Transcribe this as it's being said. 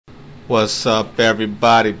What's up,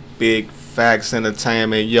 everybody? Big Facts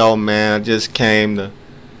Entertainment. Yo, man, I just came to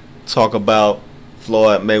talk about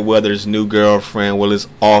Floyd Mayweather's new girlfriend, well, his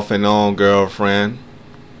off and on girlfriend,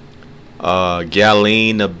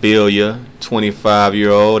 Galene Abelia,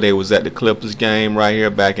 25-year-old. They was at the Clippers game right here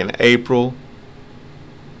back in April.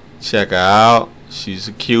 Check her out. She's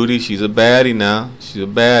a cutie. She's a baddie now. She's a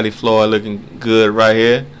baddie. Floyd looking good right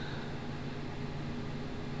here.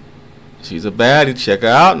 She's a baddie. Check her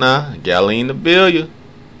out now. Galene Abelia,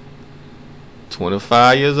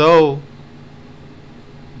 25 years old.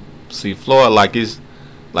 See, Floyd like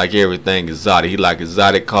everything exotic. He like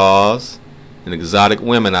exotic cars and exotic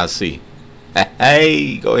women, I see.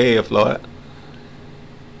 Hey, go ahead, Floyd.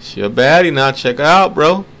 She a baddie now. Check her out,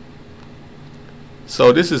 bro.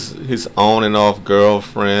 So this is his on and off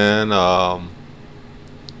girlfriend.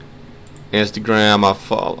 Instagram, I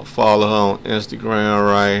follow her on Instagram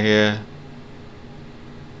right here.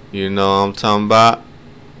 You know what I'm talking about?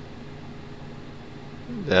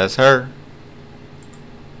 That's her.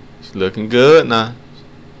 She's looking good now.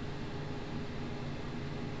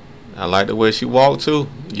 I like the way she walked too.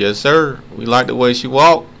 Yes, sir. We like the way she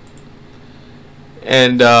walked.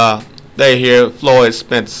 And they hear Floyd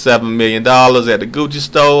spent $7 million at the Gucci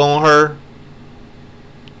store on her.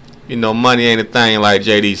 You know, money ain't a thing, like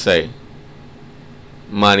JD say.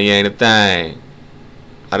 Money ain't a thing.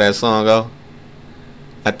 How that song go?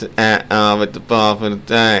 At the bump and the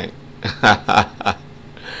thing.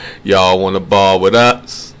 Y'all want to ball with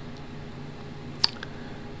us?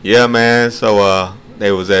 Yeah, man. So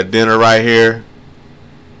they was at dinner right here.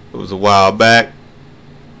 It was a while back.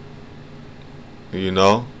 You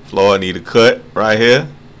know, Floyd need a cut right here.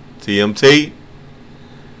 TMT.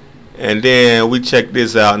 And then we checked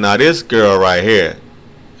this out. Now this girl right here,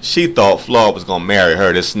 she thought Floyd was gonna marry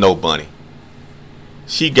her, this snow bunny.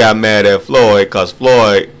 She got mad at Floyd because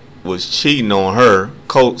Floyd was cheating on her,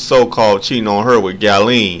 so-called cheating on her with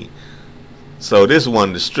Galene. So this is one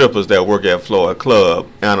of the strippers that work at Floyd Club,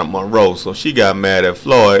 Anna Monroe. So she got mad at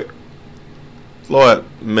Floyd. Floyd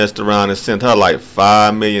messed around and sent her like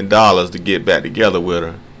 $5 million to get back together with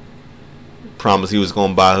her. Promised he was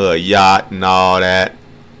gonna buy her a yacht and all that.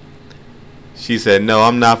 She said, no,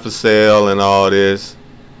 I'm not for sale and all this.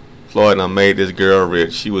 Floyd done made this girl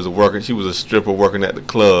rich. She was a stripper working at the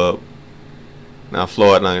club. Now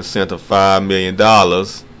Floyd done sent her $5 million.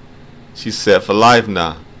 She's set for life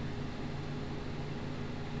now.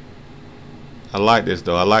 I like this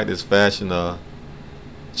though. I like this fashion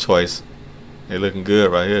choice. They looking good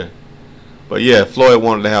right here. But yeah, Floyd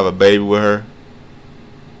wanted to have a baby with her.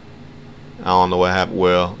 I don't know what happened.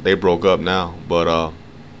 Well, they broke up now, but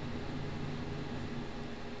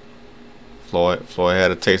Floyd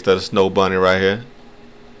had a taste of the snow bunny right here.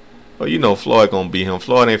 But you know Floyd gonna beat him.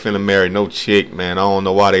 Floyd ain't finna marry no chick, man. I don't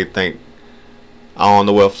know why they think. I don't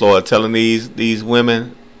know what Floyd telling these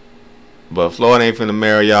women, but Floyd ain't finna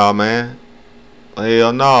marry y'all, man.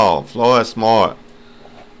 Hell no. Floyd smart.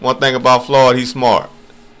 One thing about Floyd, he's smart.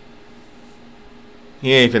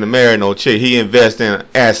 He ain't finna marry no chick. He invests in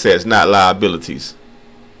assets, not liabilities.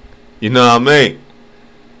 You know what I mean?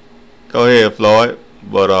 Go ahead, Floyd.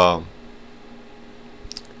 But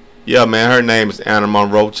yeah, man, her name is Anna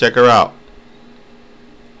Monroe. Check her out.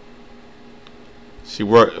 She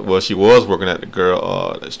was working at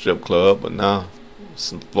the strip club, but now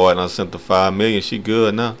Floyd done sent the $5 million. She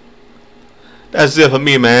good now. That's it for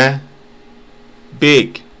me, man.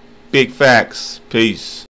 Big facts. Peace.